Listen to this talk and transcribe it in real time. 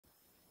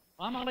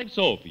Palmolive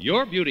Soap,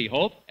 your beauty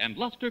hope, and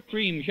Luster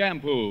Cream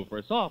Shampoo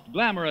for soft,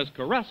 glamorous,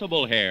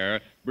 caressable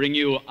hair bring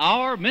you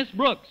Our Miss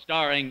Brooks,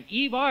 starring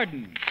Eve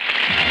Arden.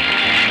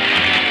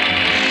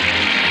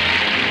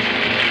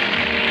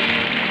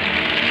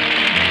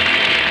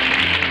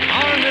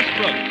 Our Miss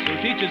Brooks, who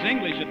teaches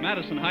English at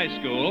Madison High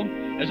School,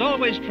 has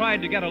always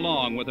tried to get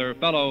along with her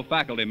fellow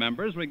faculty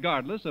members,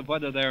 regardless of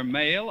whether they're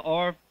male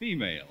or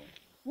female.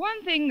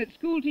 One thing that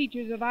school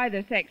teachers of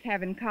either sex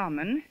have in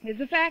common is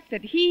the fact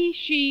that he,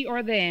 she,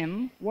 or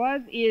them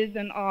was, is,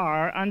 and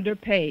are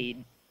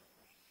underpaid.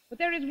 But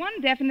there is one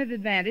definite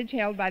advantage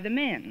held by the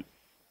men.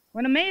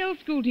 When a male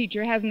school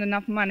teacher hasn't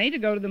enough money to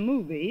go to the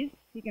movies,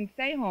 he can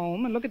stay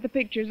home and look at the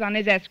pictures on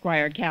his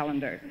Esquire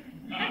calendar.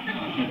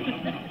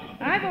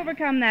 I've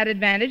overcome that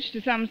advantage to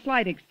some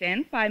slight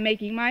extent by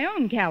making my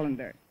own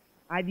calendar.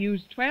 I've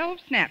used 12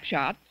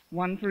 snapshots,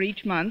 one for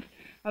each month,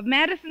 of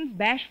Madison's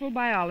bashful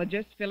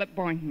biologist, Philip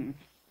Boynton.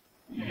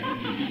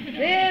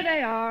 There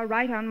they are,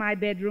 right on my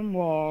bedroom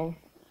wall.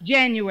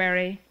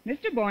 January,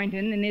 Mr.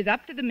 Boynton in his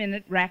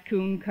up-to-the-minute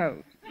raccoon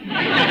coat.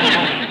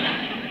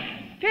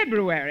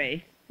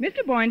 February,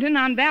 Mr. Boynton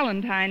on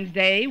Valentine's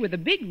Day with a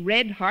big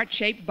red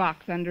heart-shaped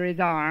box under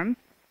his arm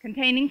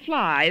containing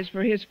flies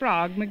for his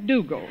frog,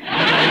 McDougal.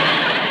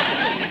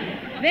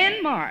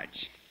 Then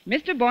March,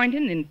 Mr.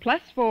 Boynton in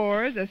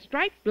 +4s, a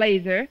striped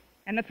blazer,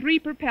 and a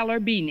 3-propeller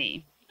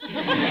beanie.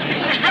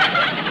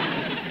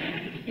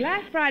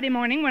 Last Friday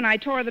morning, when I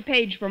tore the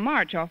page for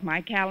March off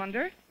my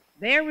calendar,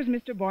 there was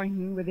Mr.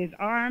 Boynton with his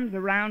arms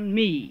around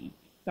me,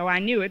 so I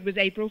knew it was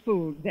April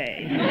Fool's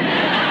Day.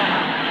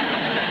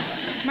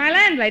 My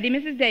landlady,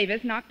 Mrs.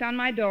 Davis, knocked on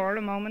my door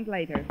a moment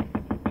later.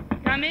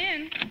 Come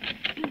in.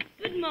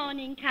 Good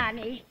morning,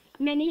 Connie.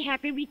 Many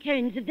happy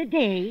returns of the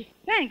day.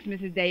 Thanks,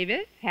 Mrs.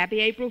 Davis. Happy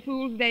April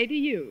Fool's Day to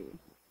you.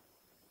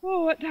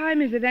 Oh, what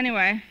time is it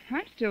anyway?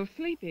 I'm still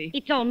sleepy.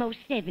 It's almost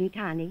 7,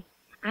 Connie.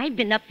 I've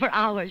been up for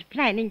hours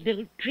planning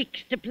little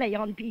tricks to play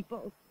on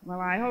people. Well,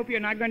 I hope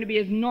you're not going to be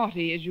as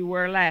naughty as you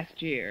were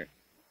last year,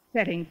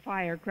 setting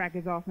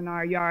firecrackers off in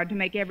our yard to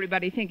make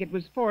everybody think it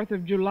was 4th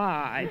of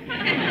July.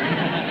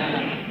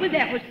 Well,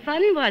 that was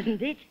fun,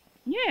 wasn't it?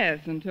 Yes,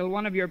 until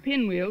one of your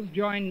pinwheels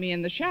joined me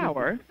in the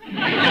shower.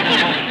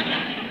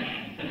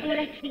 Well,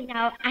 let's see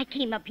now. I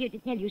came up here to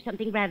tell you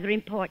something rather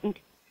important.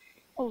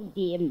 Oh,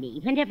 dear me.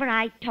 Whenever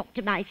I talk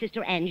to my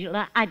sister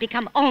Angela, I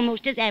become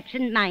almost as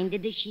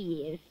absent-minded as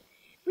she is.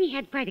 We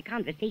had quite a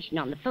conversation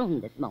on the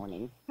phone this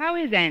morning. How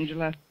is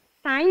Angela?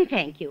 Fine,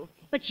 thank you.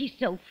 But she's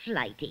so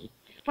flighty.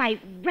 Why,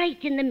 right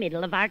in the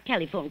middle of our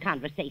telephone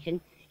conversation,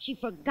 she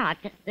forgot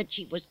that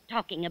she was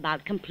talking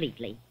about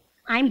completely.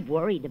 I'm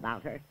worried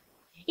about her.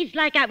 It's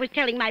like I was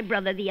telling my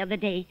brother the other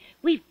day.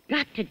 We've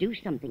got to do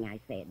something, I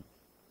said.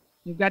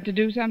 You've got to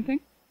do something?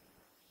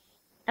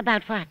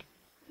 About what?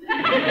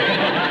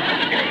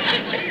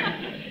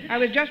 I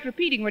was just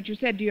repeating what you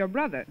said to your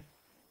brother.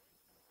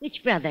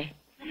 Which brother?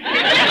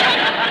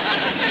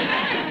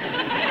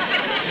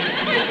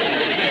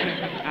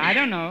 I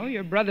don't know.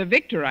 Your brother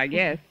Victor, I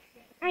guess.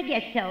 I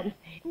guess so.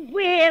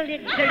 Well,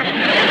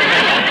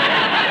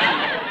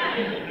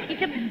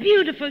 it's a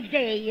beautiful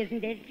day,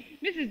 isn't it?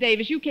 Mrs.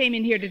 Davis, you came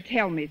in here to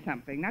tell me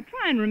something. Now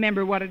try and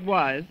remember what it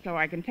was so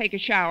I can take a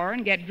shower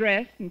and get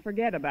dressed and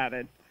forget about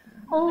it.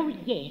 Oh,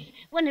 yes.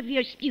 One of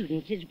your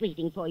students is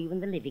waiting for you in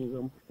the living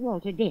room,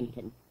 Walter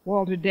Denton.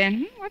 Walter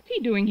Denton? What's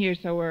he doing here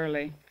so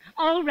early?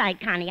 All right,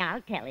 Connie,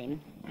 I'll tell him.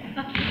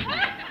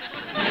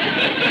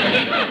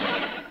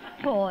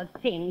 Poor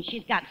thing.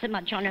 She's got so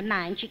much on her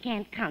mind she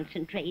can't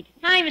concentrate.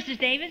 Hi, Mrs.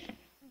 Davis.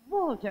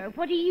 Walter,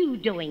 what are you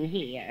doing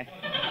here?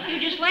 You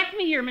just left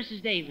me here,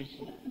 Mrs. Davis.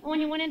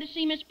 When you went in to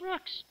see Miss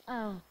Brooks.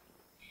 Oh.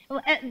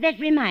 Well, that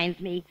reminds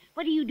me.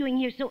 What are you doing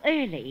here so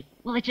early?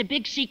 Well, it's a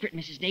big secret,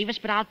 Mrs. Davis,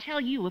 but I'll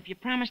tell you if you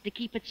promise to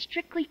keep it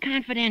strictly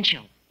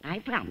confidential. I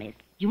promise.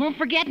 You won't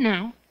forget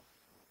now.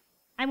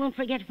 I won't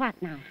forget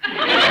what now?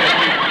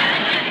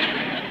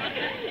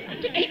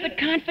 To keep it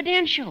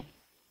confidential.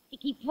 To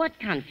keep what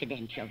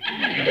confidential?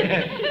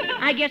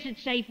 I guess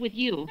it's safe with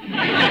you.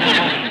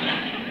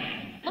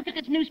 Look at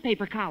this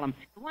newspaper column.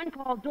 The one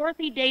called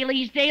Dorothy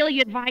Daly's Daily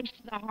Advice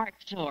to the Heart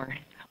Sore.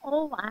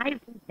 Oh, I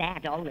read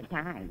that all the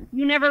time.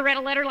 You never read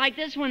a letter like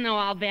this one, though,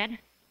 I'll bet.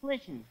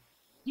 Listen.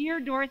 Dear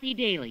Dorothy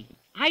Daly,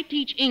 I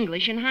teach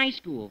English in high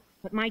school,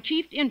 but my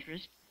chief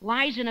interest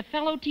lies in a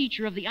fellow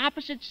teacher of the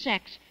opposite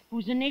sex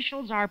whose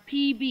initials are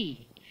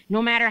PB.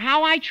 No matter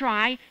how I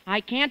try, I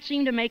can't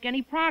seem to make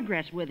any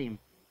progress with him.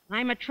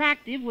 I'm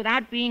attractive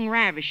without being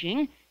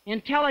ravishing,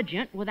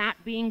 intelligent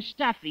without being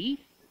stuffy,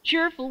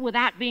 cheerful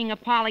without being a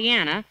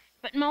Pollyanna,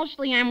 but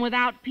mostly I'm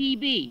without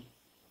PB.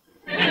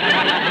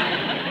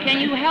 Can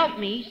you help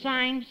me?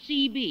 Signed,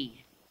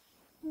 CB.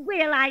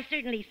 Well, I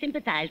certainly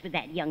sympathize with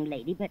that young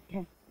lady, but...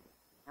 now,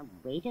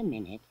 wait a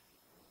minute.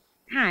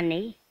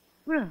 Connie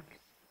Brooks.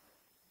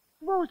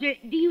 Walter,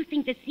 do you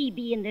think the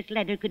CB in this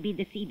letter could be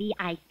the CB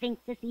I think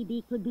the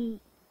CB could be?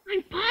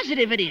 I'm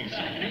positive it is.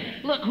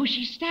 Look who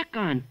she's stuck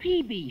on.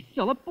 PB,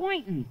 Philip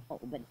Boynton. Oh,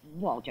 but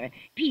Walter,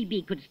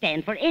 PB could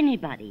stand for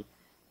anybody.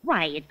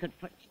 Why, it could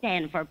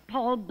stand for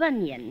Paul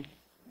Bunyan.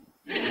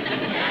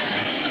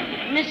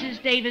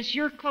 Mrs. Davis,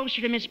 you're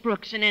closer to Miss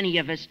Brooks than any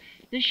of us.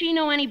 Does she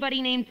know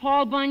anybody named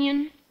Paul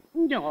Bunyan?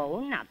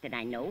 No, not that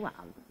I know of.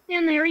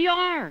 Then there you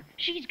are.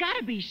 She's got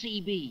to be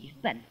CB.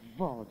 But,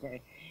 Walter,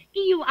 do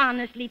you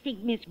honestly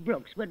think Miss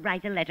Brooks would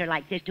write a letter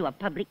like this to a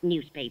public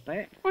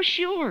newspaper? Well,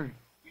 sure.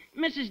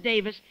 Mrs.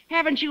 Davis,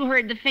 haven't you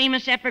heard the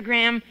famous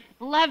epigram,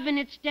 love in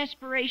its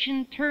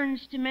desperation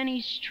turns to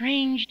many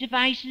strange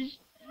devices?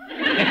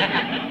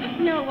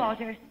 No,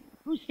 Walter.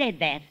 Who said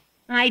that?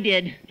 I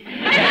did.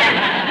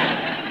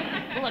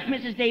 Well, look,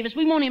 Mrs. Davis,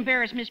 we won't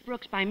embarrass Miss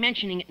Brooks by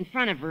mentioning it in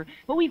front of her,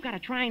 but we've got to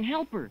try and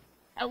help her.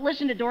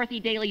 Listen to Dorothy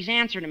Daly's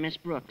answer to Miss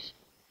Brooks.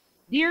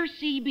 Dear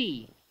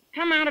CB,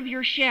 come out of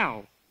your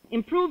shell.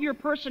 Improve your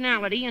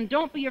personality and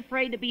don't be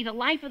afraid to be the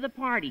life of the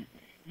party.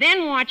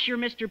 Then watch your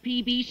Mr.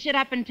 PB sit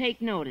up and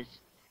take notice.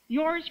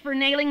 Yours for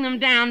nailing them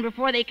down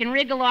before they can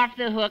wriggle off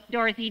the hook,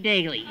 Dorothy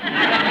Daly.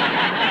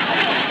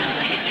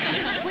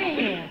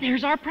 Well,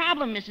 there's our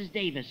problem, Mrs.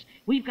 Davis.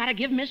 We've got to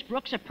give Miss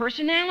Brooks a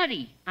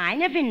personality. I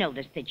never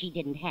noticed that she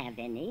didn't have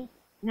any.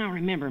 Now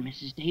remember,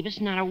 Mrs. Davis,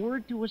 not a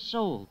word to a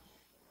soul.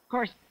 Of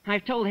course,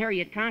 I've told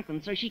Harriet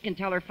Conklin so she can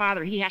tell her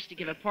father he has to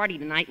give a party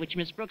tonight which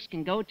Miss Brooks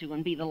can go to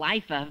and be the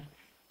life of.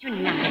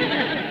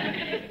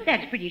 Tonight?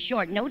 That's pretty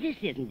short notice,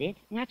 isn't it?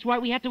 That's why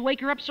we had to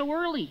wake her up so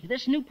early.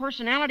 This new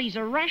personality's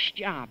a rush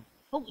job.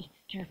 Oh,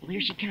 careful, here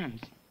she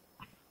comes.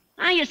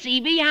 Hiya,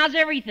 CB, how's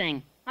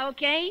everything?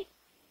 Okay?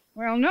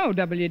 Well, no,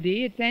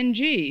 WD, it's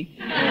NG.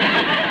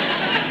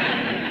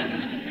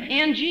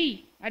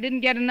 NG. I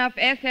didn't get enough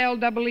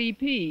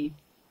SLEEP.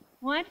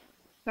 What?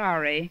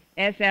 Sorry,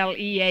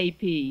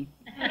 SLEAP.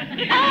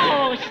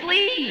 Oh,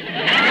 sleep.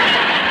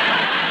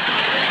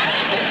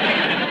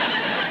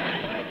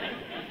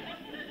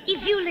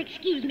 If you'll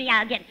excuse me,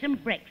 I'll get some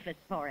breakfast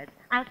for us.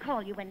 I'll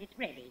call you when it's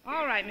ready.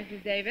 All right,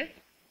 Mrs. Davis.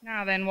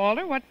 Now then,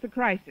 Walter, what's the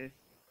crisis?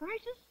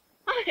 Crisis?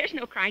 Oh, there's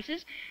no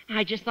crisis.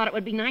 I just thought it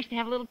would be nice to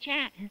have a little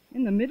chat.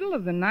 In the middle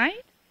of the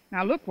night?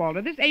 Now, look,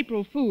 Walter, this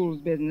April Fool's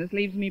business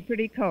leaves me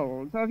pretty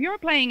cold. So if you're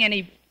playing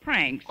any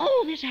pranks...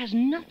 Oh, this has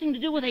nothing to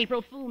do with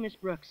April Fool, Miss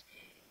Brooks.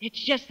 It's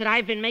just that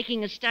I've been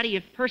making a study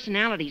of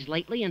personalities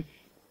lately, and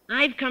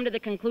I've come to the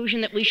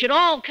conclusion that we should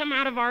all come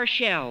out of our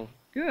shell.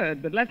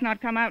 Good, but let's not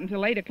come out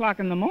until 8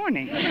 o'clock in the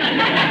morning.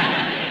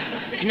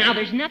 Now,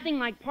 there's nothing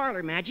like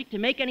parlor magic to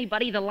make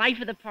anybody the life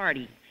of the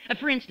party.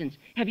 For instance,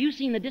 have you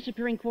seen the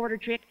disappearing quarter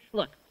trick?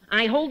 Look,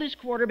 I hold this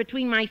quarter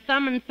between my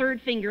thumb and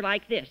third finger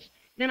like this.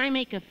 Then I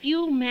make a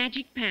few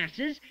magic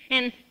passes,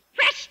 and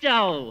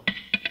presto!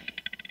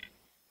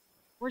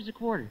 Where's the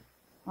quarter?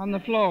 On the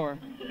floor.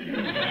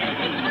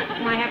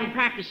 Well, I haven't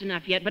practiced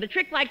enough yet, but a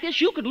trick like this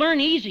you could learn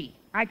easy.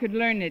 I could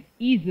learn it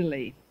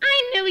easily.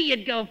 I knew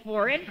you'd go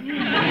for it.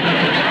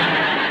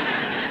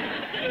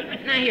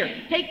 Now, here,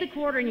 take the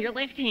quarter in your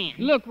left hand.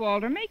 Look,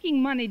 Walter,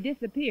 making money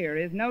disappear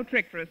is no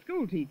trick for a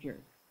school teacher.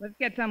 Let's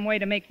get some way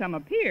to make some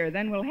appear,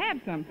 then we'll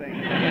have something.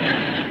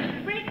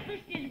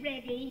 Breakfast is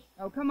ready.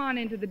 Oh, come on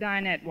into the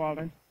dinette,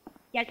 Walter.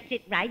 Just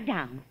sit right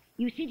down.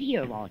 You sit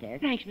here, Walter.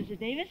 Thanks, Mrs.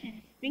 Davis.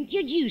 Drink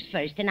your juice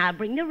first, and I'll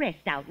bring the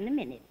rest out in a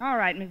minute. All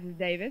right, Mrs.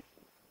 Davis.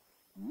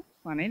 That's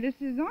funny. This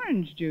is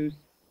orange juice.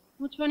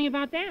 What's funny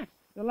about that?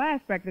 The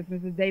last breakfast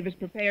Mrs. Davis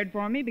prepared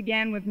for me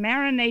began with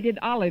marinated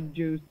olive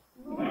juice.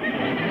 She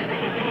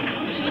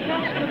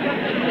does cook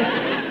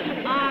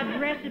up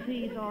odd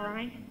recipes, all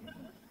right.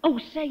 Oh,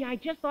 say, I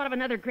just thought of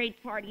another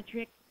great party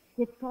trick.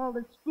 It's called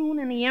the spoon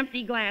in the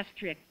empty glass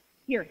trick.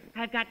 Here,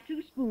 I've got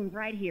 2 spoons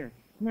right here.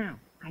 Now,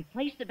 I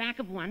place the back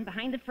of one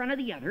behind the front of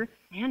the other,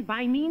 and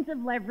by means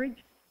of leverage,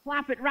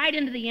 plop it right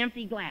into the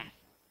empty glass.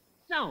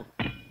 So.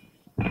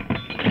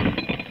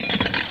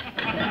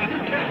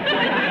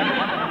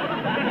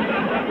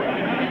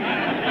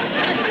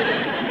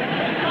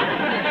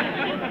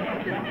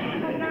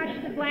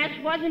 The glass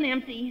wasn't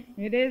empty.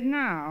 It is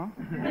now.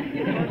 Of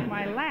course,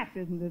 my lap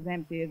isn't as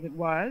empty as it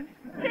was.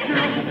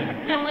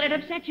 Don't let it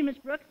upset you, Miss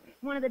Brooks.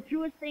 One of the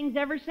truest things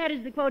ever said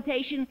is the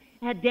quotation,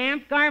 a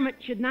damp garment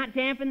should not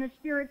dampen the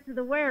spirits of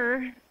the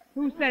wearer.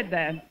 Who said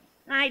that?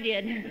 I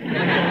did.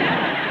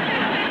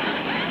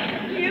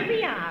 Here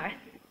we are.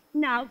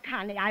 Now,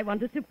 Connie, I want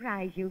to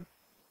surprise you.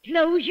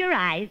 Close your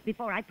eyes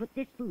before I put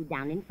this food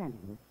down in front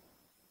of you.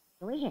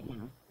 Go ahead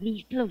now.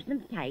 Please close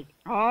them tight.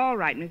 All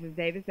right, Mrs.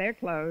 Davis, they're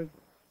closed.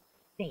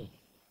 There.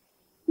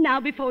 Now,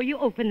 before you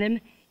open them,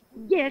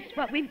 guess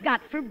what we've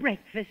got for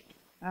breakfast.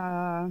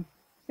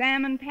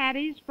 Salmon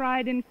patties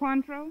fried in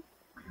Cointreau?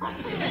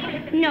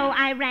 No,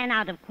 I ran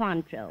out of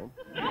Cointreau.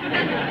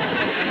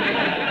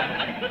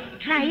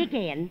 Try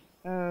again.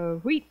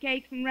 Wheat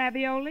cakes and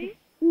ravioli?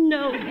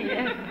 No,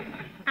 dear.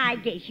 I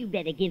guess you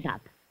better give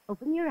up.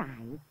 Open your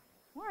eyes.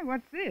 Why,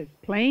 what's this?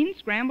 Plain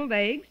scrambled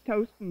eggs,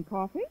 toast, and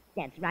coffee?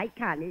 That's right,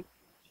 Connie.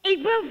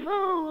 April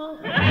Fool!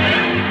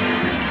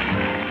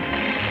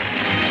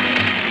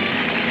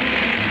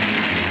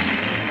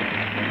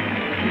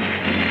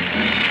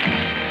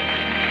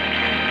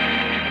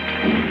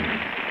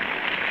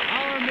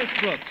 Miss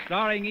Brooks,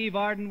 starring Eve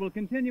Arden, will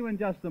continue in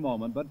just a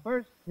moment. But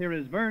first, here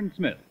is Vern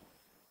Smith.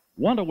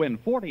 Want to win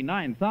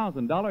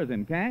 $49,000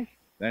 in cash?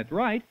 That's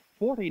right.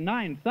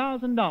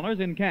 $49,000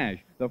 in cash,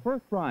 the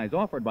first prize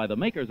offered by the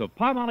makers of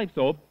Palmolive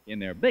soap in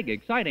their big,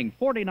 exciting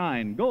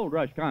 49 Gold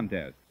Rush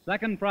contest.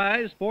 Second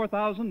prize,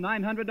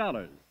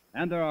 $4,900.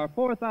 And there are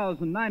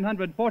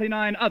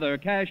 4,949 other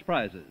cash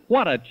prizes.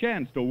 What a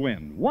chance to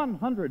win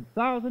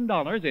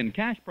 $100,000 in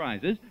cash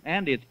prizes,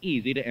 and it's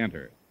easy to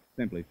enter.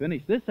 Simply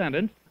finish this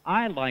sentence,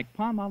 I like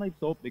Palmolive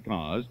soap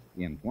because,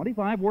 in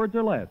 25 words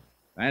or less.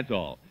 That's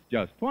all.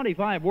 Just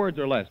 25 words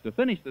or less to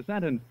finish the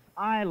sentence,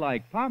 I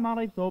like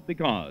Palmolive soap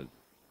because.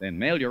 Then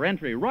mail your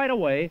entry right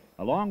away,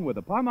 along with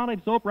the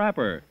Palmolive soap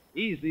wrapper.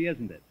 Easy,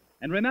 isn't it?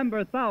 And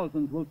remember,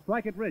 thousands will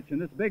strike it rich in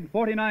this big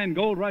 49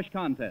 Gold Rush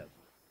contest.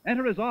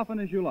 Enter as often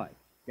as you like.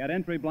 Get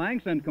entry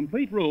blanks and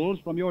complete rules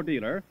from your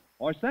dealer,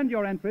 or send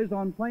your entries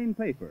on plain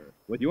paper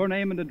with your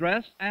name and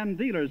address and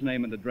dealer's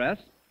name and address,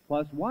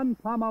 plus one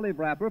Palmolive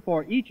wrapper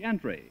for each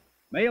entry.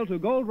 Mail to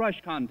Gold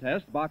Rush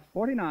Contest, Box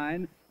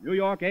 49, New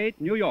York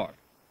 8, New York.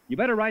 You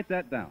better write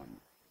that down.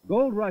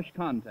 Gold Rush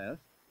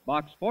Contest,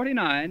 Box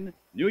 49,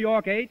 New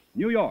York 8,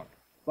 New York.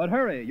 But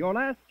hurry, your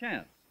last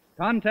chance.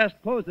 Contest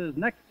closes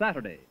next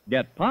Saturday.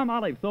 Get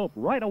Palmolive soap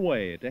right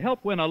away to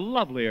help win a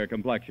lovelier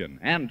complexion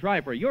and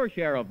try for your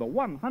share of the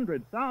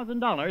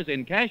 $100,000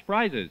 in cash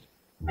prizes.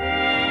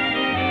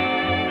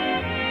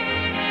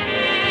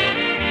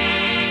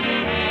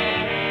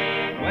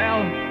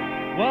 Well,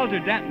 Walter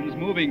Denton's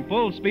moving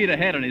full speed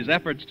ahead in his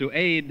efforts to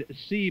aid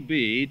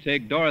CB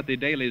take Dorothy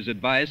Daly's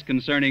advice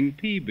concerning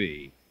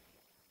PB.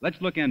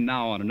 Let's look in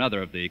now on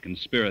another of the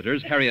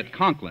conspirators, Harriet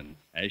Conklin,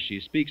 as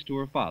she speaks to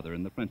her father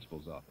in the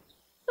principal's office.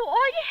 So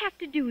all you have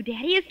to do,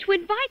 Daddy, is to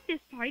invite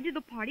this party to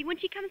the party when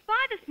she comes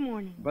by this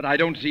morning. But I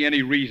don't see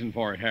any reason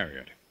for it,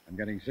 Harriet. I'm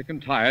getting sick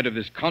and tired of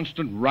this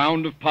constant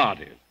round of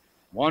parties.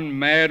 One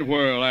mad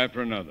whirl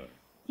after another.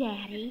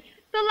 Daddy,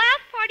 the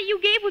last party you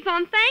gave was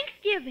on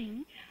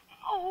Thanksgiving.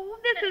 Oh,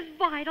 this is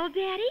vital,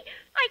 Daddy.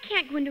 I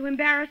can't go into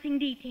embarrassing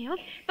details,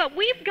 but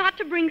we've got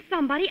to bring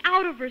somebody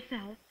out of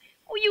herself.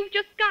 Oh, you've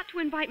just got to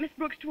invite Miss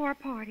Brooks to our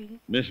party.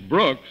 Miss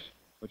Brooks?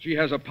 But she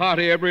has a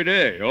party every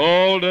day,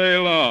 all day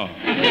long.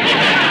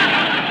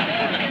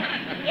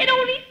 It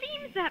only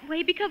seems that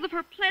way because of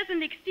her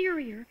pleasant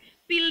exterior.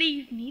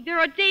 Believe me, there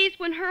are days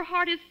when her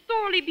heart is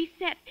sorely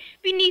beset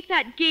beneath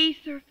that gay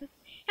surface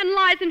and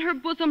lies in her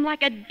bosom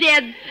like a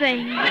dead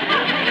thing.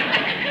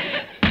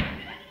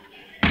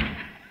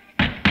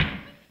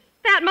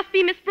 That must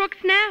be Miss Brooks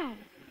now.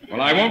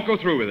 Well, I won't go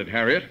through with it,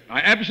 Harriet.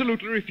 I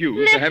absolutely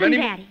refuse to have any...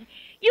 Daddy.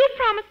 You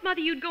promised Mother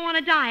you'd go on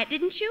a diet,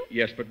 didn't you?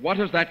 Yes, but what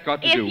has that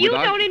got to do with... If you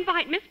don't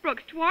invite Miss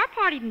Brooks to our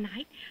party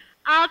tonight,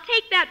 I'll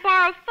take that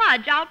bar of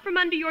fudge out from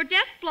under your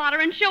desk blotter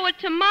and show it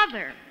to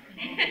Mother.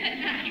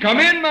 Come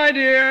in, my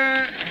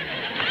dear.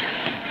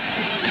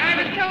 I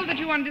was told that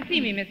you wanted to see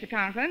me, Mr.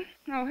 Conklin.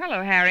 Oh,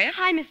 hello, Harriet.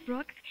 Hi, Miss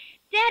Brooks.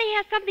 Daddy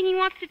has something he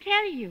wants to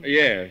tell you.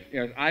 Yes.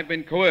 I've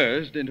been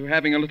coerced into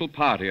having a little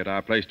party at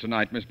our place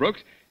tonight, Miss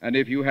Brooks, and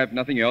if you have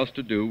nothing else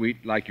to do,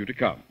 we'd like you to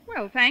come.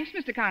 Well, thanks,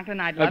 Mr.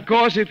 Conklin. I'd love Of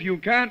course, if you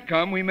can't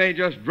come, we may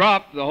just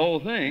drop the whole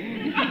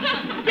thing.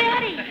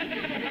 Daddy,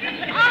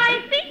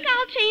 I think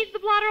I'll change the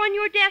blotter on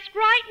your desk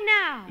right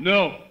now.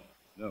 No.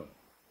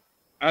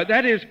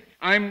 That is,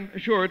 I'm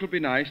sure it'll be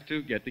nice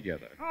to get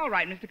together. All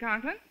right, Mr.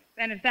 Conklin.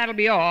 Then if that'll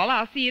be all,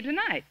 I'll see you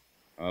tonight.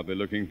 I'll be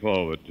looking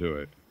forward to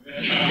it.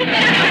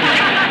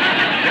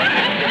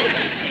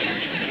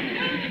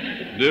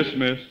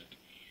 Dismissed.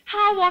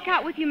 I'll walk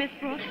out with you, Miss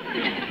Brooks.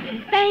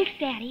 Thanks,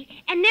 Daddy.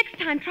 And next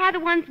time, try the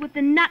ones with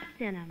the nuts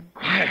in them.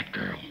 Quiet,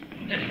 girl.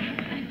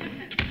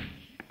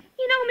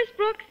 You know, Miss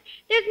Brooks,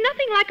 there's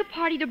nothing like a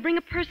party to bring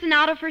a person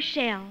out of her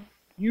shell.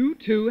 You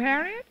too,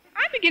 Harriet?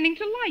 I'm beginning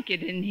to like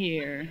it in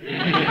here.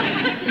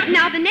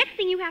 Now, the next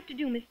thing you have to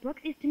do, Miss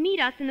Brooks, is to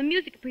meet us in the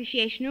music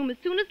appreciation room as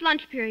soon as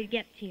lunch period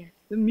gets here.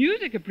 The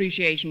music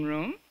appreciation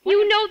room?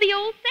 You know the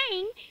old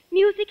saying,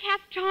 music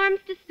hath charms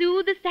to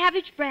soothe the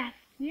savage breast.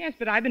 Yes,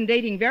 but I've been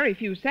dating very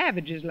few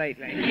savages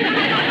lately.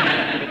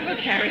 Look,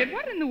 Harriet,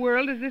 what in the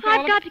world is this all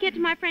I've got to get to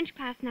my French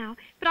class now,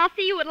 but I'll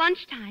see you at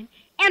lunchtime.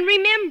 And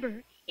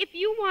remember, if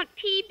you want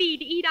PB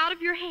to eat out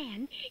of your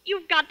hand,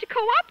 you've got to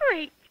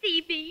cooperate,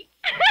 CB.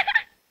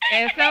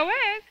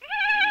 SOS.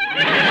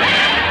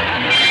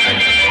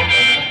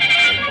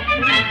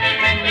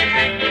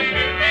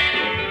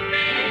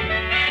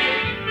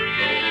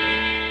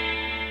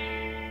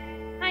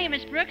 Hiya,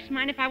 Miss Brooks.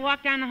 Mind if I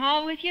walk down the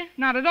hall with you?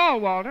 Not at all,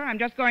 Walter. I'm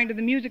just going to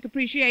the music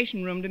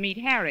appreciation room to meet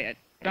Harriet.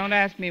 Don't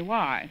ask me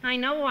why. I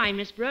know why,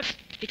 Miss Brooks.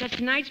 Because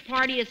tonight's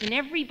party is an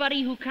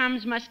everybody who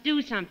comes must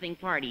do something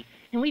party.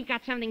 And we've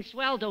got something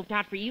swell doped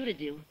out for you to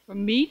do. For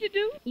me to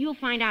do? You'll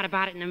find out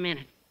about it in a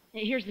minute.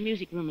 Here's the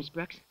music room, Miss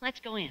Brooks. Let's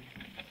go in.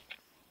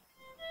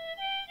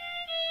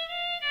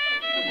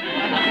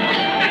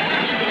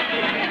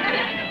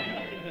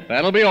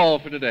 That'll be all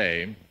for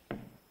today.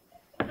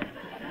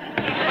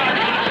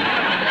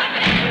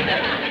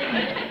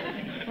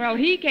 Well,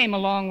 he came a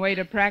long way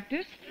to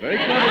practice. Very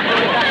clever.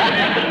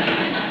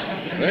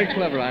 Very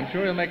clever. I'm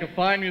sure he'll make a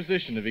fine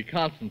musician if he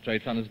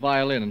concentrates on his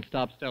violin and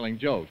stops telling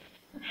jokes.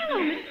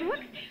 Hello, Miss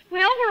Brooks.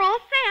 Well, we're all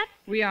set.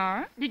 We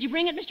are? Did you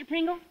bring it, Mr.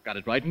 Pringle? Got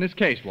it right in this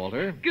case,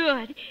 Walter.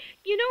 Good.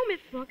 You know, Miss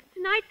Brooks,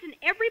 tonight's an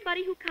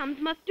everybody who comes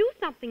must do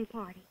something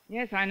party.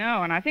 Yes, I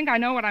know, and I think I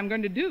know what I'm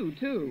going to do,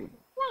 too.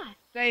 What?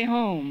 Stay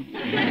home.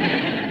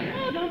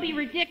 Oh, don't be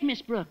ridiculous,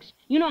 Miss Brooks.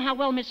 You know how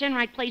well Miss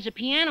Enright plays the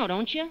piano,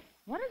 don't you?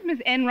 What has Miss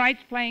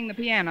Enright's playing the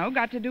piano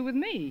got to do with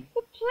me?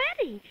 Well,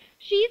 plenty.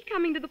 She's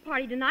coming to the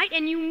party tonight,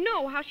 and you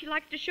know how she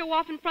likes to show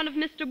off in front of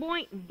Mr.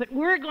 Boynton. But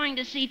we're going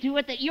to see to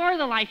it that you're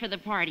the life of the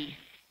party.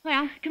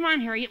 Well, come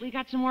on, Harriet. We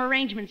got some more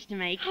arrangements to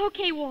make.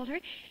 Okay, Walter.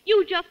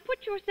 You just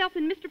put yourself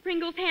in Mr.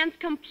 Pringle's hands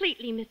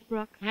completely, Miss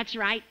Brooks. That's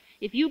right.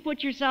 If you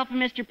put yourself in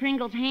Mr.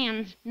 Pringle's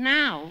hands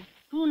now,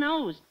 who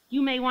knows?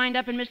 You may wind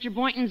up in Mr.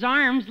 Boynton's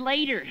arms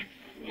later.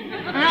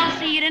 I'll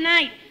see you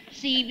tonight,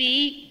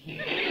 CB.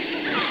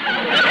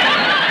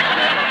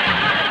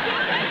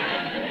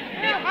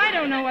 Well, I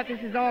don't know what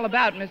this is all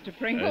about, Mr.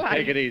 Pringle.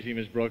 Take it easy,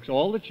 Miss Brooks.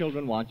 All the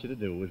children want you to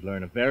do is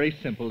learn a very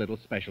simple little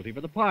specialty for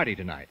the party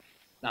tonight.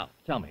 Now,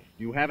 tell me,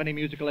 do you have any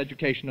musical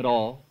education at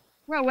all?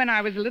 Well, when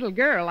I was a little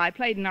girl, I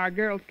played in our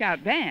Girl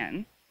Scout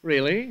band.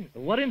 Really?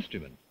 What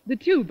instrument? The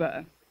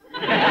tuba.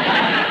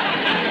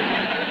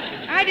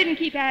 I didn't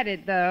keep at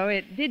it, though.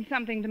 It did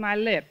something to my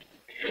lips.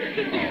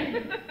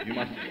 You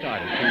must have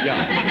started too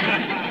young.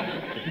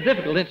 It's a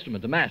difficult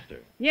instrument to master.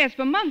 Yes,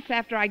 for months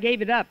after I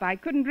gave it up, I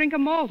couldn't drink a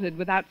malted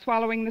without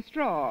swallowing the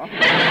straw.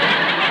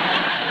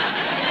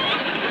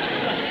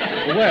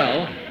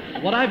 Well,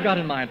 what I've got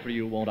in mind for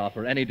you won't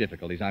offer any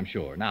difficulties, I'm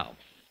sure. Now,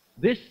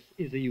 this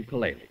is a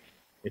ukulele.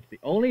 It's the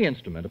only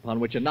instrument upon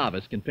which a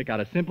novice can pick out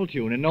a simple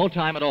tune in no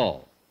time at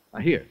all. Now,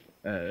 here,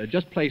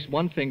 just place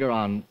one finger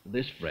on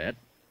this fret.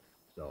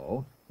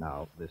 So,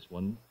 now this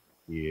one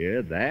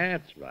here.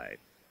 That's right.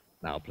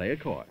 Now play a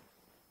chord.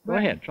 Go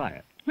ahead, try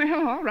it.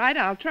 Well, all right,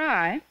 I'll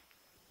try.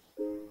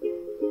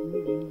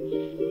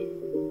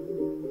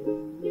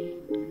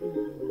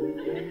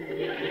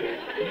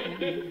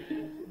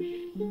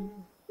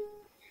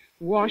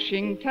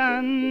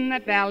 Washington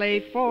at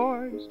Valley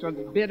Forge, 'twas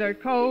bitter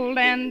cold,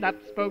 and up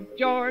spoke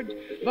George.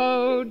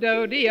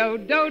 Bo-do-de-o,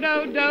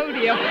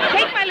 do-do-do-de-o.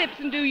 Take my lips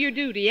and do your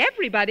duty.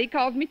 Everybody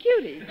calls me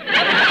cutie.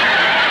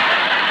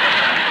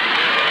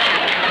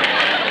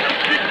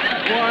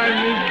 Why,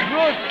 Miss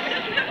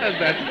Brooks,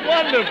 that's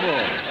wonderful.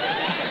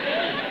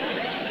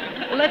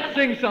 Let's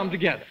sing some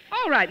together.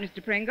 All right,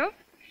 Mr. Pringle.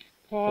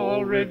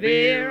 Paul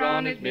Revere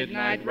on his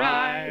midnight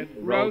ride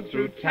rode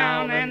through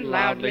town and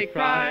loudly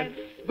cried,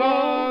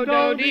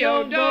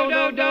 Bo-do-de-o,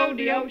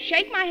 do-do-do-de-o.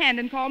 Shake my hand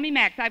and call me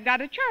Max. I've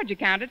got a charge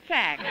account at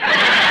Saks.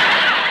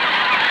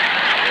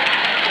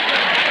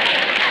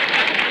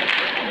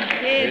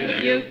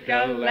 His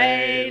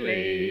ukulele,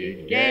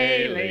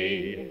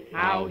 gaily,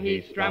 how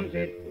he strums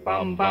it,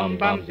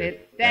 bum-bums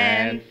it,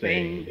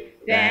 dancing,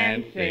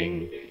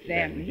 dancing.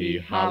 Then he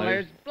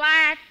hollers,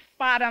 black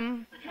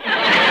bottom.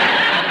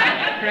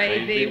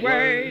 Crazy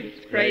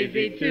words,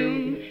 crazy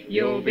tune.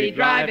 You'll be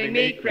driving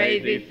me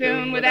crazy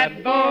soon with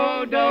that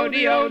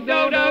bo-do-de-o,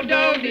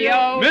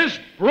 do-do-do-de-o. Miss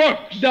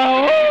Brooks!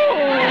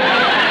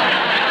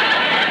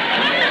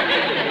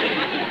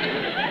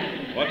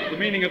 What's the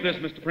meaning of this,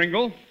 Mr.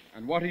 Pringle?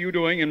 And what are you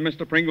doing in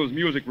Mr. Pringle's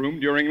music room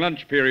during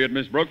lunch period,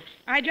 Miss Brooks?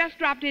 I just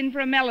dropped in for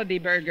a melody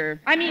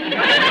burger. I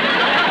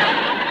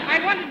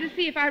wanted to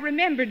see if I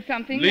remembered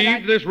something.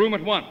 Leave this room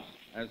at once.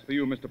 As for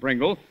you, Mr.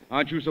 Pringle,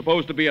 aren't you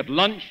supposed to be at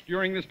lunch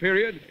during this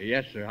period?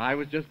 Yes, sir. I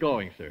was just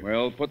going, sir.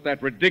 Well, put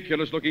that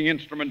ridiculous-looking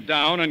instrument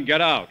down and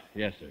get out.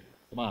 Yes, sir.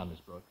 Come on, Miss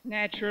Brooks.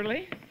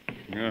 Naturally.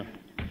 Yeah,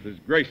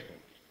 disgraceful.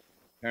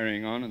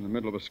 Carrying on in the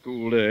middle of a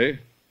school day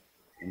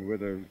and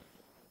with a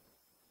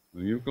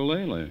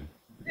ukulele.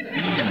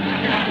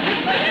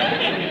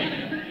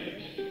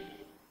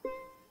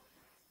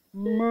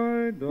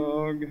 My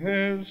dog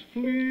has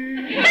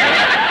fleas.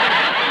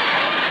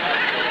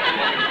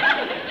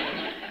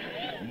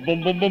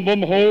 Boom, boom, boom,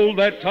 boom, hold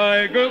that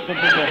tiger. Boom, boom,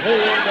 boom,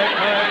 hold that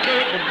tiger.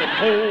 Boom, boom,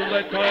 hold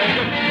that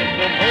tiger. Boom,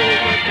 boom,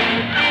 hold that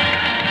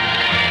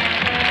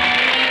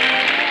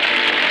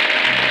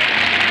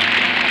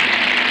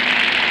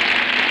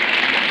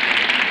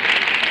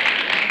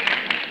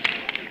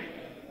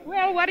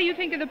Well, what do you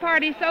think of the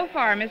party so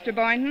far, Mr.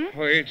 Boynton?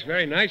 Oh, it's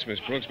very nice, Miss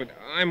Brooks, but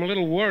I'm a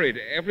little worried.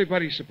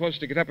 Everybody's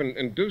supposed to get up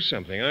and do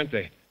something, aren't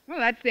they? Well,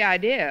 that's the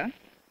idea.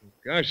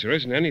 Gosh, there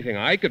isn't anything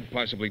I could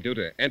possibly do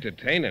to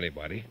entertain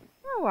anybody.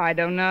 Oh, I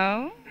don't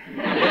know.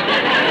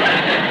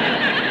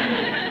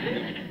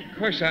 Of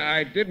course,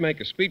 I did make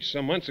a speech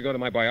some months ago to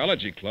my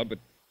biology club, but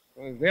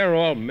they're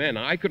all men.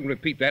 I couldn't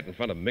repeat that in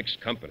front of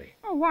mixed company.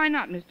 Oh, why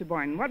not, Mr.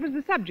 Boynton? What was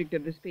the subject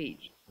of the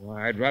speech? Well,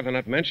 I'd rather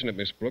not mention it,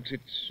 Miss Brooks.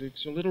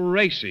 It's a little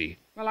racy.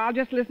 Well, I'll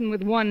just listen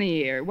with one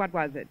ear. What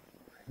was it?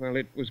 Well,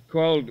 it was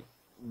called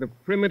The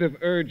Primitive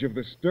Urge of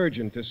the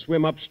Sturgeon to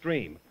Swim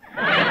Upstream.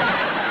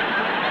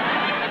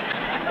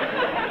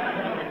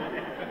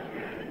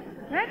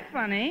 That's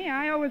funny.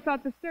 I always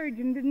thought the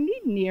sturgeon didn't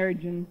need any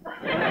urging.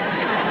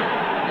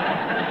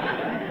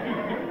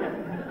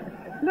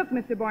 Look,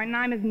 Mr. Boynton,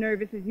 I'm as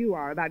nervous as you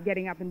are about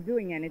getting up and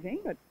doing anything,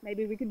 but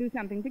maybe we could do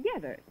something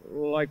together.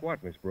 Like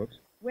what, Miss Brooks?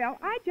 Well,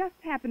 I just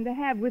happen to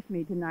have with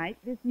me tonight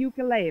this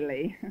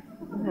ukulele.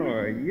 Oh,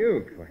 a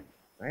uke.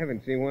 I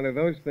haven't seen one of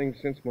those things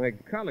since my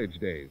college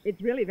days.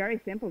 It's really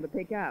very simple to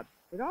pick up.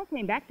 It all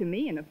came back to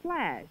me in a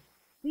flash.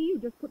 See, you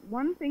just put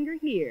one finger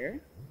here.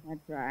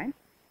 That's right.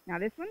 Now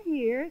this one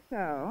here,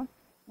 so.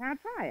 Now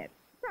try it.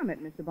 Strum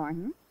it, Mr.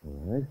 Boynton.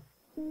 All right.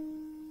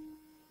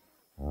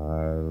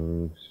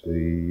 I'll see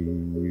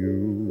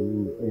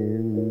you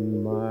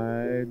in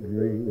my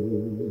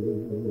dreams.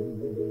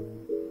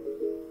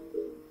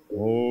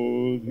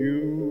 Hold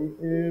you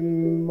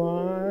in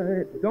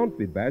my... Don't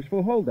be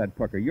bashful. Hold that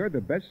pucker. You're the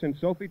best since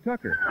Sophie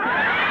Tucker.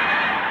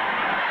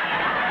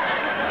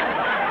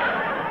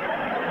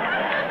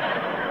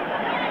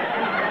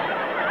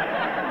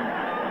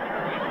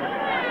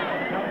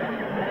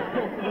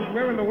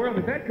 Where in the world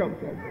did that come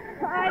from?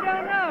 I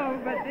don't know,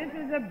 but this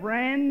is a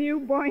brand new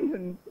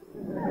Boynton.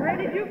 Where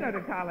did you go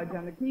to college,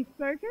 on the Keith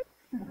Circuit?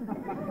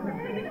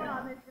 There you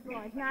are, Mr.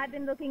 Boynton. I've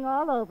been looking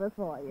all over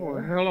for you. Oh,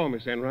 hello,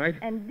 Miss Enright.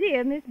 And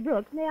dear Miss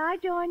Brooks, may I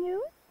join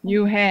you?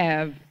 You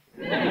have.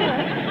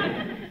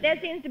 There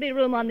seems to be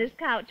room on this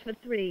couch for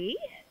 3.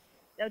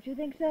 Don't you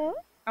think so?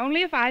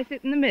 Only if I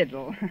sit in the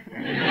middle.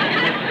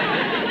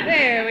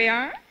 There we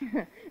are.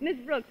 Miss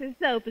Brooks is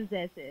so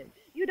possessive.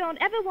 You don't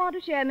ever want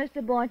to share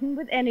Mr. Boynton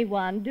with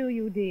anyone, do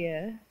you,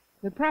 dear?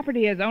 The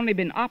property has only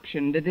been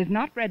optioned. It is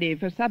not ready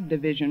for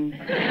subdivision.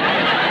 Excuse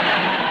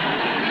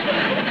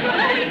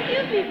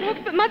me,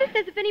 Brooks, but Mother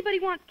says if anybody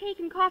wants cake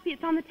and coffee,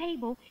 it's on the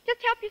table.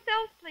 Just help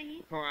yourselves,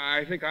 please. Oh,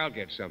 I think I'll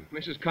get some.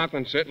 Mrs.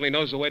 Conklin certainly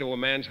knows the way to a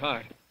man's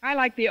heart. I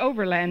like the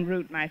overland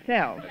route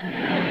myself.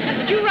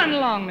 You run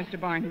along, Mr.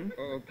 Boynton.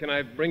 Oh, can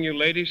I bring you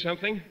ladies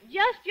something?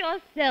 Just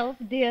yourself,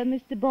 dear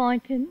Mr.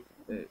 Boynton.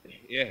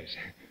 Yes.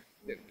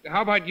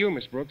 How about you,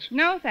 Miss Brooks?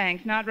 No,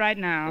 thanks. Not right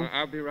now.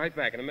 I'll be right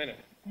back in a minute.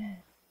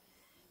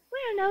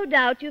 Well, no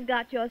doubt you've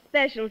got your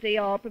specialty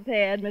all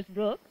prepared, Miss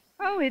Brooks.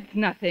 Oh, it's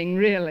nothing,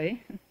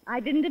 really. I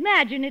didn't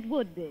imagine it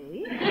would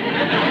be.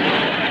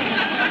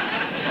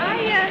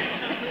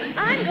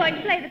 I'm going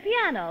to play the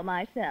piano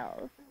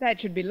myself.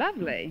 That should be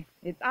lovely.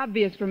 It's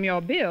obvious from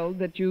your build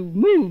that you've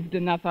moved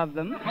enough of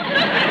them.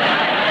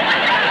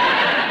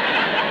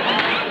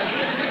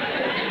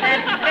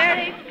 That's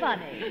very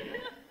funny.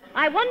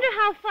 I wonder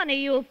how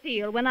funny you'll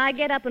feel when I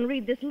get up and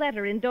read this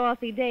letter in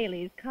Dorothy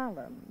Daly's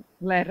column.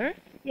 Letter?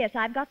 Yes,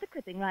 I've got the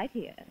clipping right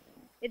here.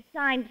 It's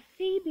signed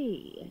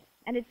C.B.,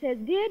 and it says,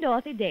 Dear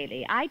Dorothy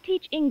Daly, I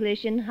teach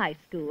English in high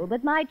school,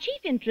 but my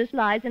chief interest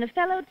lies in a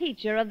fellow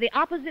teacher of the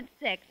opposite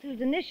sex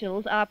whose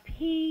initials are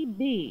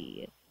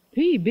P.B.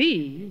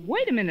 P.B.?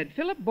 Wait a minute,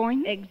 Philip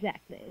Boynton?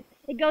 Exactly.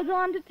 It goes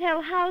on to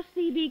tell how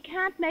C.B.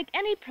 can't make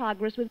any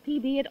progress with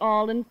P.B. at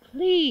all and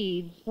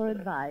pleads for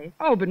advice.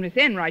 Oh, but Miss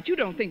Enright, you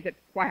don't think that...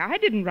 Why, I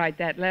didn't write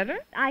that letter.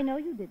 I know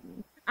you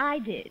didn't. I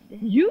did.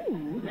 You?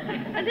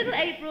 A little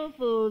April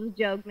Fool's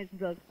joke, Miss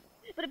Brooks.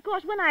 But, of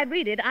course, when I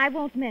read it, I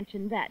won't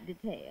mention that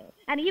detail.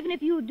 And even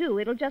if you do,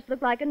 it'll just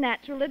look like a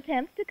natural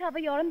attempt to cover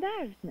your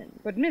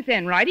embarrassment. But, Miss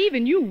Enright,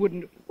 even you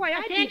wouldn't... Why,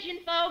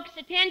 Attention, folks,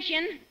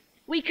 attention.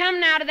 We come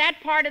now to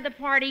that part of the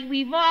party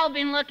we've all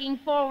been looking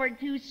forward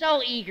to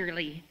so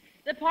eagerly.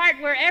 The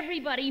part where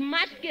everybody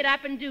must get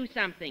up and do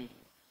something.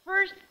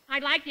 First,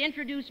 I'd like to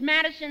introduce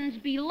Madison's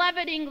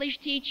beloved English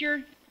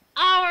teacher,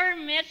 our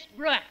Miss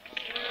Brooks.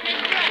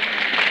 Miss Brooks.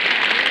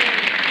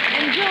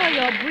 Enjoy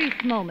your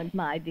brief moment,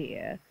 my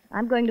dear.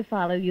 I'm going to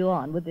follow you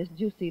on with this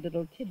juicy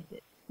little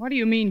tidbit. What do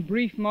you mean,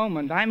 brief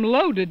moment? I'm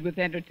loaded with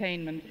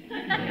entertainment.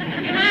 Come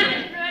on,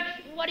 Miss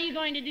Brooks. What are you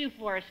going to do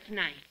for us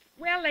tonight?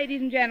 Well, ladies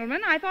and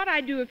gentlemen, I thought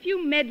I'd do a few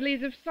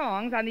medleys of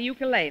songs on the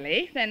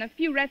ukulele, then a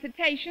few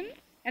recitations,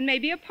 and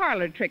maybe a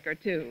parlor trick or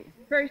two.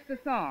 First, the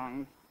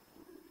songs.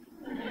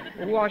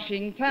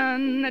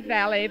 Washington at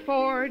Valley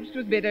Forge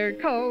 'twas bitter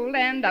cold,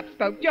 and up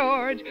spoke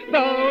George.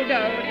 Bo-do-do-do.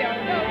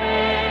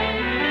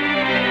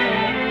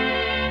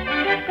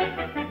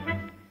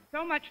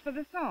 So much for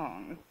the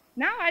songs.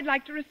 Now I'd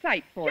like to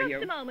recite for you.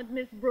 Just a moment,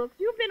 Miss Brooks.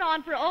 You've been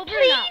on for over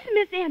Please, an hour.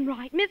 Miss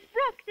Enright. Miss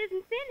Brooks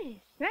isn't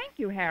finished. Thank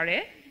you,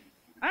 Harriet.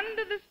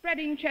 Under the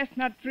spreading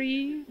chestnut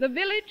trees, the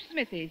village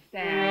smithy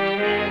stands.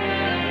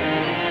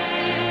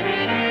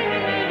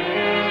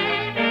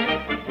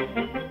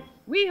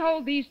 We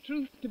hold these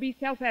truths to be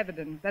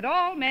self-evident, that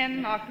all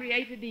men are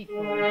created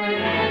equal.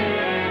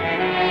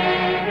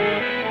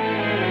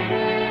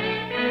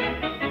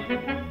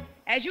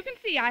 As you can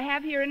see, I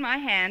have here in my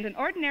hand an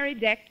ordinary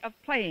deck of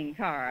playing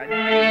cards.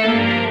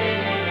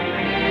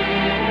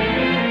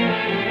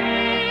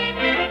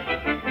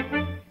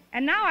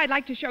 And now I'd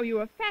like to show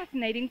you a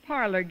fascinating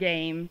parlor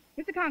game.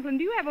 Mr. Conklin,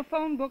 do you have a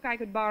phone book I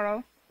could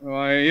borrow?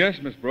 Why, yes,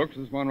 Miss Brooks.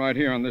 There's one right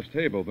here on this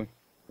table, but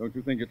don't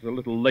you think it's a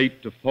little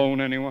late to phone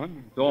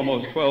anyone? It's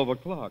almost 12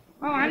 o'clock.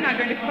 Oh, I'm not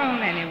going to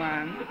phone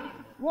anyone.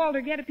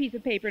 Walter, get a piece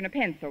of paper and a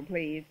pencil,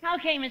 please.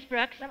 Okay, Miss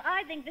Brooks. Well,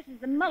 I think this is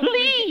the most...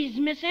 Please,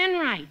 Miss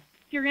Enright.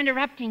 You're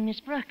interrupting Miss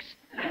Brooks.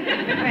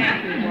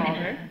 Thank you,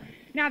 Walter.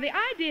 Now, the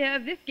idea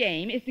of this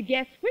game is to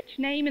guess which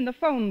name in the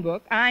phone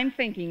book I'm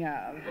thinking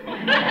of.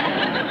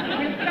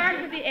 We'll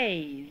start with the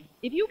A's.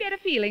 If you get a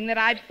feeling that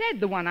I've said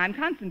the one I'm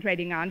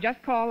concentrating on,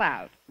 just call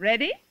out.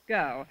 Ready?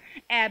 Go.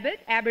 Abbott,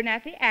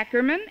 Abernathy,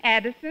 Ackerman,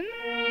 Addison.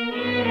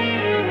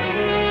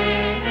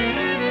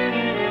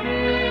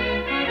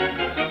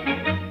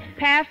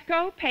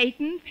 Pasco,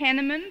 Peyton,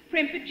 Penniman,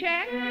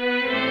 Primpachek.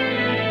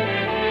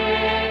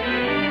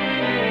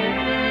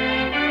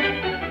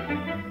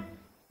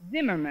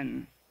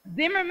 Zimmerman.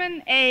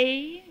 Zimmerman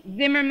A,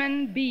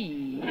 Zimmerman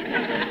B.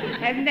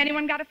 Hasn't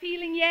anyone got a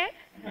feeling yet?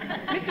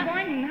 Mr.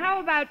 Boynton, how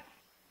about...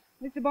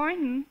 Mr.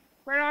 Boynton,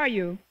 where are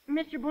you?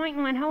 Mr.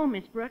 Boynton went home,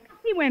 Miss Brooks.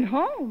 He went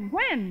home.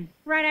 When?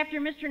 Right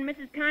after Mr. and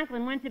Mrs.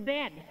 Conklin went to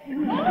bed. He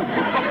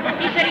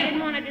said he didn't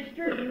want to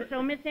disturb you,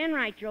 so Miss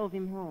Enright drove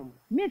him home.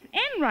 Miss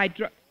Enright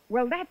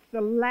Well, that's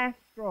the last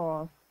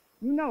straw.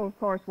 You know, of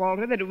course,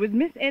 Walter, that it was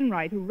Miss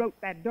Enright who wrote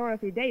that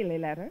Dorothy Daly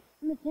letter.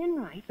 Miss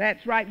Enright?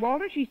 That's right,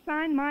 Walter. She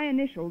signed my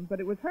initials,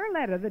 but it was her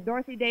letter that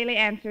Dorothy Daly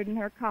answered in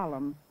her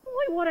column.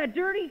 Boy, what a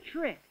dirty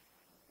trick.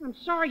 I'm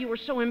sorry you were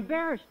so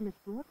embarrassed, Miss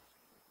Brooks.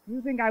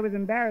 You think I was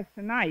embarrassed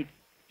tonight.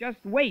 Just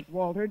wait,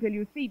 Walter, till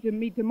you see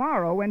me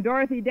tomorrow when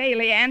Dorothy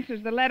Daly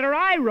answers the letter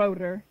I wrote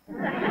her.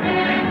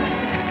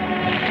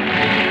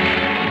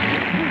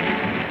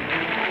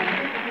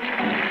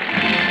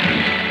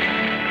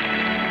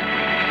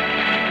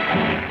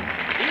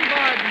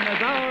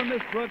 Our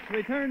Miss Brooks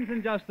returns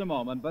in just a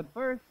moment, but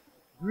first...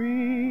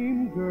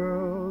 Dream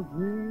girl,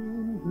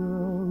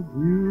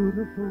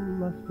 beautiful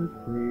luster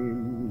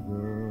cream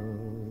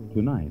girl.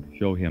 Tonight,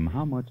 show him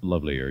how much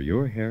lovelier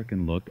your hair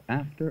can look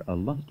after a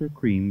Luster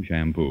Cream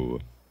shampoo.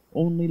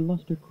 Only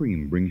Luster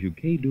Cream brings you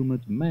Kay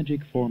Daumit's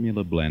magic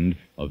formula blend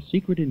of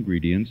secret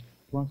ingredients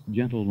plus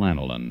gentle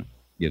lanolin.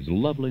 Gives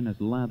loveliness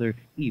lather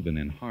even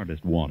in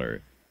hardest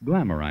water.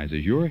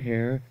 Glamorizes your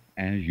hair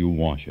as you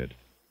wash it.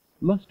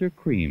 Luster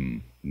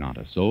Cream, not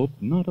a soap,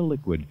 not a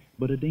liquid,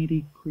 but a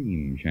dainty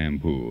cream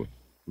shampoo.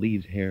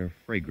 Leaves hair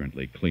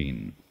fragrantly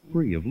clean,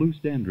 free of loose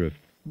dandruff,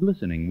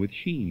 glistening with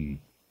sheen,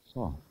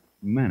 soft,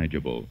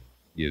 manageable.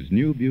 Gives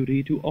new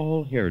beauty to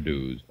all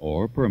hairdos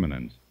or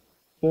permanents.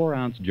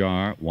 4-ounce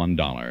jar,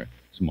 $1.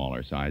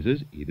 Smaller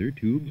sizes, either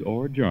tubes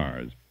or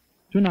jars.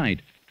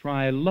 Tonight,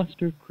 try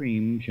Luster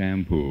Cream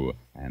Shampoo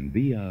and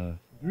be a...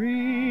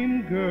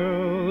 Dream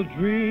girl,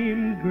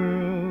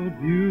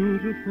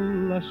 beautiful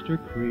luster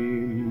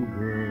cream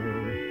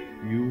girl.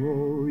 You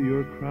owe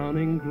your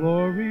crowning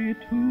glory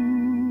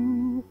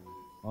to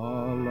a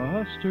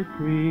luster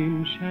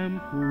cream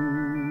shampoo.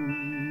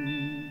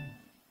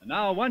 And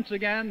now, once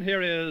again,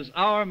 here is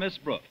our Miss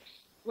Brooks.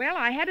 Well,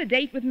 I had a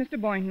date with Mr.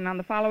 Boynton on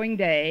the following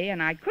day,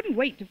 and I couldn't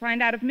wait to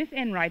find out if Miss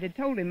Enright had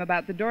told him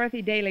about the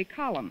Dorothy Daly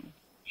column.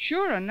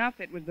 Sure enough,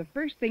 it was the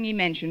first thing he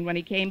mentioned when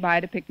he came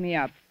by to pick me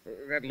up.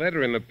 That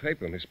letter in the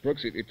paper, Miss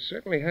Brooks, it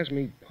certainly has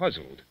me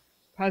puzzled.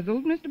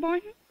 Puzzled, Mr.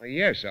 Boynton?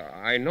 Yes,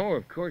 I know,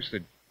 of course,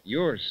 that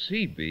you're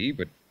CB,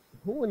 but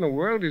who in the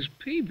world is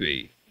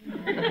PB?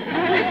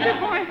 Mr.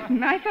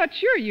 Boynton, I thought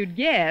sure you'd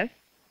guess.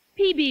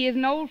 PB is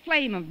an old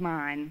flame of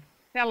mine,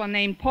 a fellow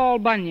named Paul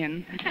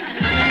Bunyan.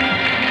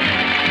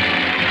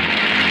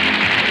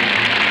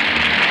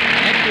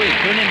 Next week,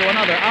 tune into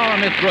another Our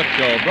Miss Brooks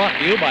show brought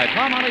to you by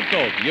Palmolive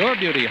Soap, your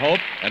beauty hope,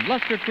 and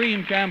Luster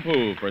Cream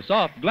Shampoo for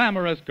soft,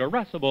 glamorous,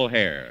 caressable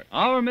hair.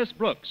 Our Miss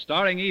Brooks,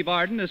 starring Eve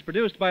Arden, is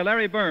produced by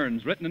Larry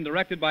Burns, written and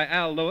directed by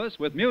Al Lewis,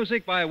 with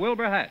music by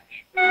Wilbur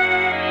Hatch.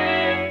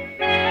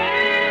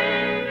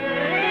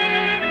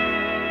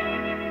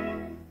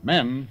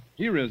 Men,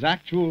 here is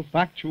actual,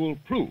 factual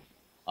proof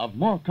of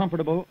more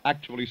comfortable,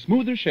 actually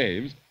smoother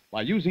shaves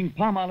by using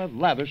Palmolive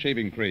Lather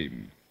Shaving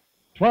Cream.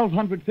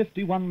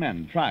 1,251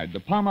 men tried the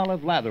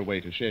Palmolive Lather way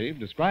to shave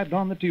described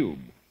on the tube.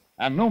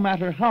 And no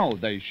matter how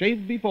they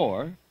shaved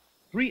before,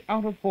 3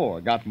 out of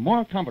 4 got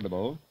more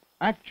comfortable,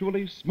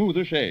 actually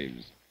smoother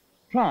shaves.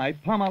 Try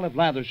Palmolive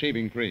Lather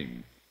Shaving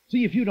Cream.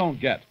 See if you don't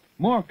get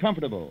more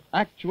comfortable,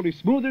 actually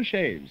smoother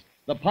shaves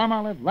the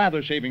Palmolive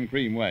Lather Shaving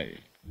Cream way.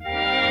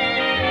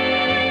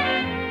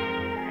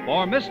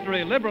 For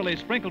mystery liberally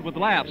sprinkled with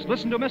laughs,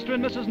 listen to Mr.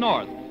 and Mrs.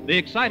 North, the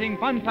exciting,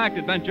 fun-packed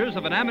adventures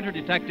of an amateur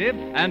detective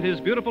and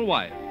his beautiful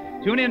wife.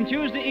 Tune in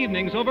Tuesday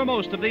evenings over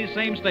most of these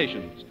same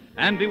stations.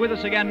 And be with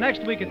us again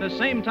next week at the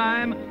same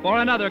time for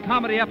another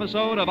comedy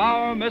episode of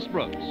Our Miss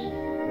Brooks.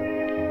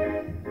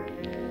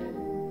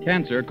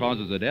 Cancer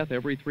causes a death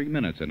every 3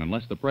 minutes, and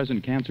unless the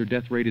present cancer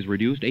death rate is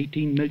reduced,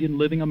 18 million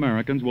living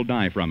Americans will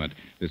die from it.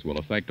 This will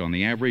affect, on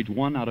the average,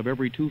 1 out of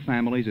every 2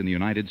 families in the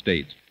United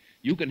States.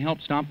 You can help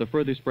stop the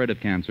further spread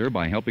of cancer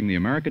by helping the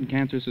American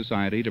Cancer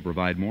Society to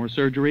provide more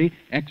surgery,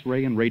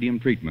 X-ray, and radium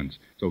treatments.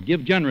 So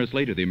give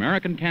generously to the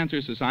American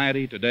Cancer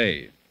Society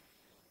today.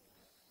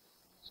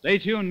 Stay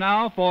tuned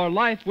now for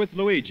Life with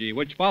Luigi,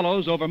 which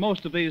follows over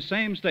most of these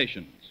same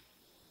stations.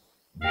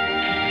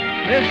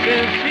 This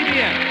is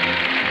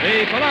CBS,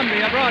 the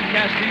Columbia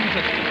Broadcasting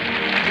System.